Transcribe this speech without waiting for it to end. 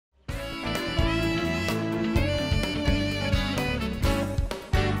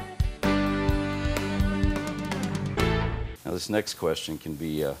Now this next question can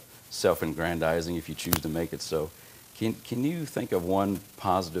be self-aggrandizing if you choose to make it so. Can you think of one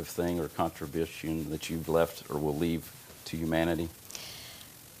positive thing or contribution that you've left or will leave to humanity?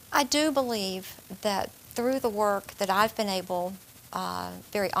 I do believe that through the work that I've been able,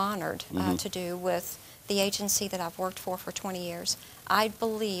 very honored to do with the agency that I've worked for 20 years, I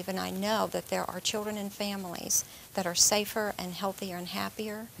believe and I know that there are children and families that are safer and healthier and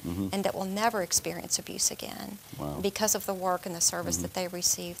happier and that will never experience abuse again because of the work and the service that they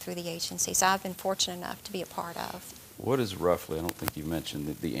receive through the agencies I've been fortunate enough to be a part of. What is roughly, I don't think you mentioned,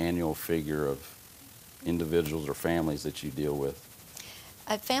 the annual figure of individuals or families that you deal with?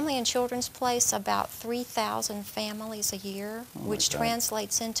 At Family and Children's Place, about 3,000 families a year, which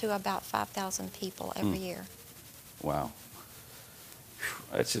translates into about 5,000 people every year. Wow.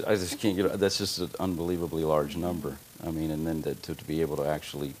 I just can't get, that's just an unbelievably large number. I mean, and then to be able to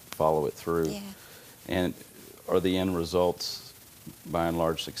actually follow it through. Yeah. And are the end results, by and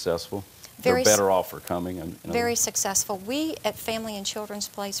large, successful? They're better off for coming? Very successful. We at Family and Children's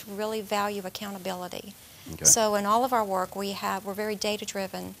Place really value accountability. Okay. So in all of our work, we're very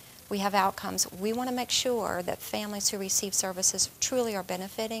data-driven. We have outcomes. We want to make sure that families who receive services truly are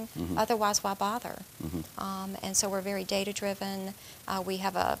benefiting. Otherwise, why bother? And so we're very data-driven. We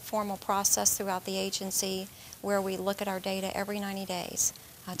have a formal process throughout the agency where we look at our data every 90 days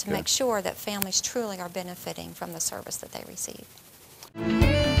to make sure that families truly are benefiting from the service that they receive.